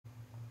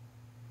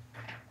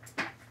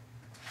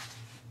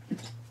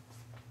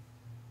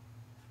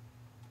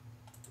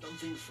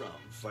Everything from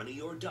Funny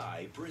or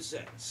Die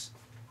presents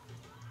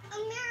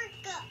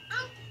America,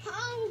 I'm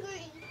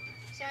hungry.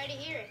 Sorry to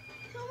hear it.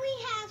 Can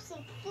we have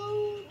some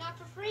food? Not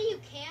for free,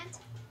 you can't.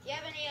 Do you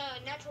have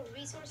any natural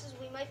resources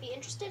we might be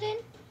interested in?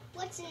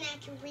 What's a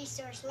natural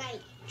resource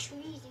like?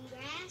 Trees and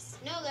grass?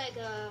 No, like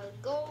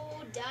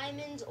gold,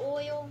 diamonds,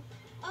 oil.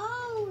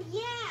 Oh,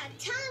 yeah,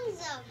 tons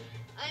of them.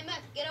 Hey, Mac,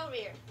 get over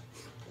here.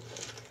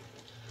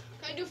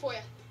 What can I do for you?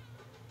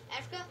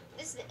 Africa,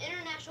 this is the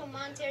International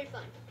Monetary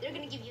Fund. They're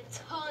going to give you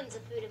tons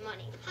of food and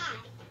money. Hi.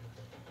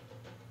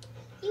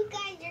 You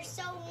guys are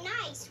so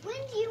nice. When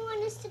do you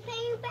want us to pay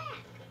you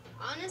back?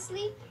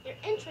 Honestly, your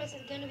interest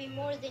is going to be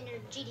more than your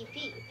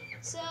GDP,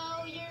 so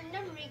you're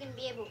never really going to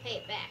be able to pay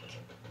it back.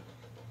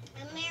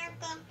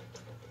 America,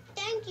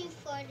 thank you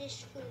for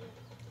this food.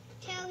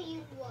 Tell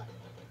you what,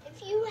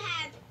 if you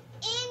have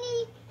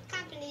any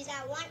companies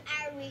that want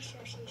our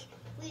resources,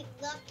 we'd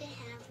love to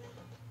have them.